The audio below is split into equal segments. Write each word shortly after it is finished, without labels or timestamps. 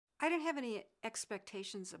I didn't have any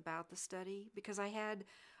expectations about the study because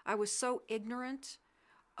I was so ignorant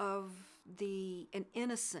of an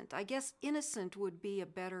innocent, I guess innocent would be a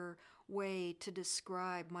better way to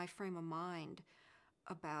describe my frame of mind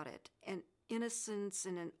about it, an innocence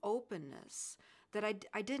and an openness that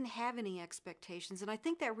I didn't have any expectations. And I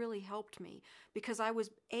think that really helped me because I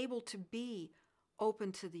was able to be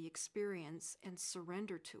open to the experience and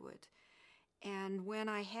surrender to it. And when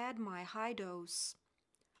I had my high dose,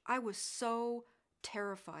 I was so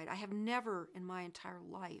terrified. I have never in my entire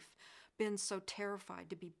life been so terrified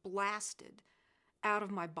to be blasted out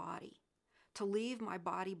of my body, to leave my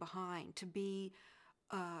body behind, to be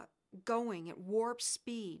going at warp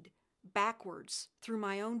speed backwards through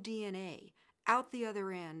my own DNA, out the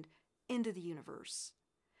other end, into the universe.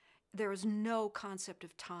 There was no concept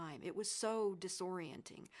of time. It was so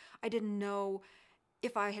disorienting. I didn't know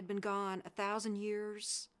if I had been gone 1,000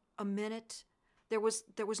 years, a minute. There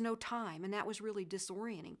was no time, and that was really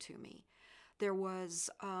disorienting to me. There was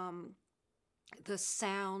the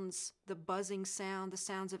sounds, the buzzing sound, the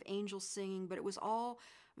sounds of angels singing, but it was all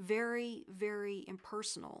very, very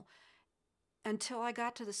impersonal until I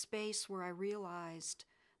got to the space where I realized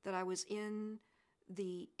that I was in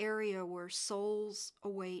the area where souls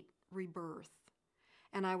await rebirth.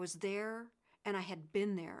 And I was there, and I had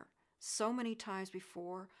been there so many times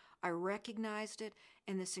before. I recognized it,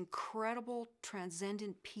 and this incredible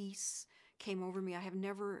transcendent peace came over me. I have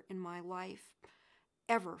never in my life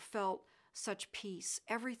ever felt such peace.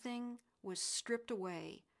 Everything was stripped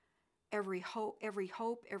away. Every hope,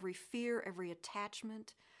 every fear, every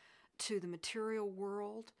attachment to the material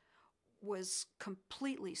world was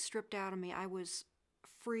completely stripped out of me. I was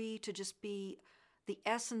free to just be the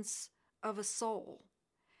essence of a soul.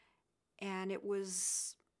 And it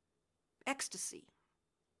was ecstasy.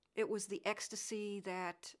 It was the ecstasy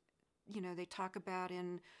that, they talk about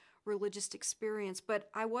in religious experience, but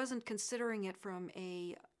I wasn't considering it from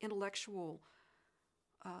a intellectual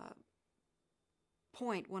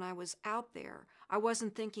point when I was out there. I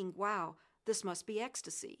wasn't thinking, wow, this must be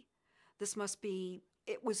ecstasy.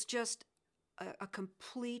 It was just a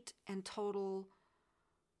complete and total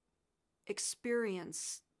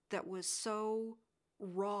experience that was so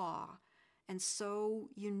raw and so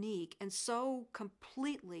unique and so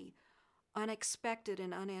completely unexpected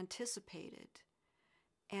and unanticipated.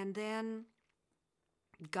 And then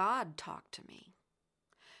God talked to me.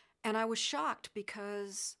 And I was shocked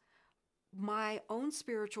because my own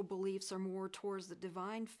spiritual beliefs are more towards the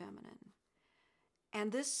divine feminine.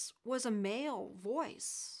 And this was a male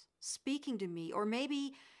voice speaking to me, or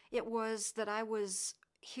maybe it was that I was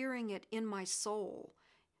hearing it in my soul,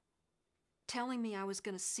 telling me I was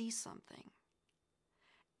going to see something.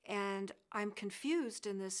 And I'm confused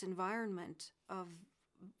in this environment of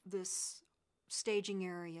this staging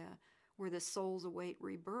area where the souls await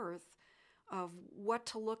rebirth, of what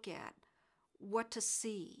to look at, what to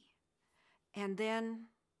see. And then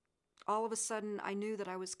all of a sudden I knew that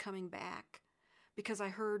I was coming back because I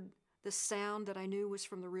heard the sound that I knew was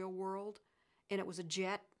from the real world, and it was a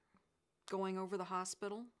jet going over the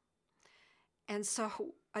hospital. And so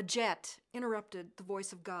a jet interrupted the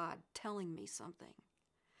voice of God telling me something.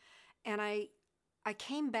 And I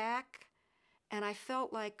came back, and I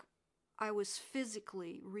felt like I was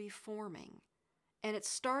physically reforming. And it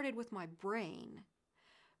started with my brain,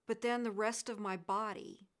 but then the rest of my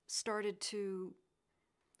body started to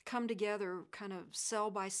come together kind of cell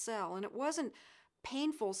by cell. And it wasn't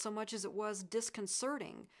painful so much as it was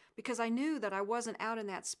disconcerting, because I knew that I wasn't out in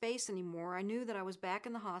that space anymore. I knew that I was back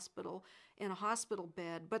in the hospital, in a hospital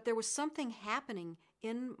bed, but there was something happening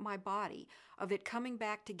in my body, of it coming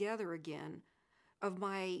back together again, of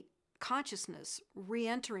my consciousness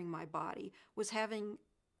re-entering my body, was having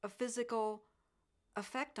a physical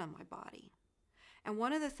effect on my body. And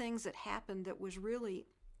one of the things that happened that was really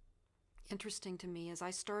interesting to me is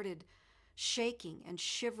I started shaking and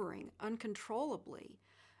shivering uncontrollably.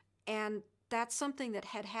 And that's something that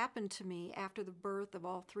had happened to me after the birth of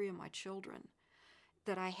all three of my children,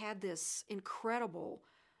 that I had this incredible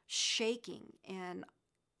shaking and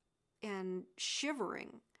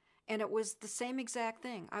shivering. And it was the same exact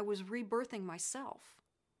thing. I was rebirthing myself.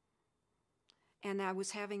 And I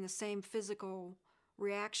was having the same physical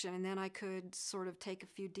reaction. And then I could sort of take a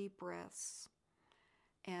few deep breaths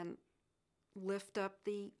and lift up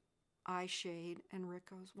the eye shade. And Rick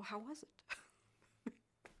goes, well, how was it?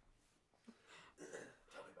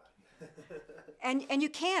 Tell me about it. And you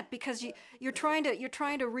can't, because you're trying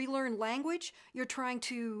to relearn language. You're trying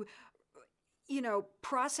to,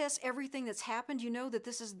 process everything that's happened. You know that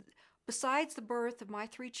this is, besides the birth of my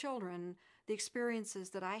three children, the experiences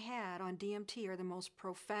that I had on DMT are the most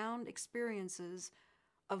profound experiences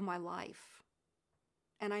of my life.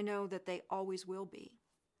 And I know that they always will be.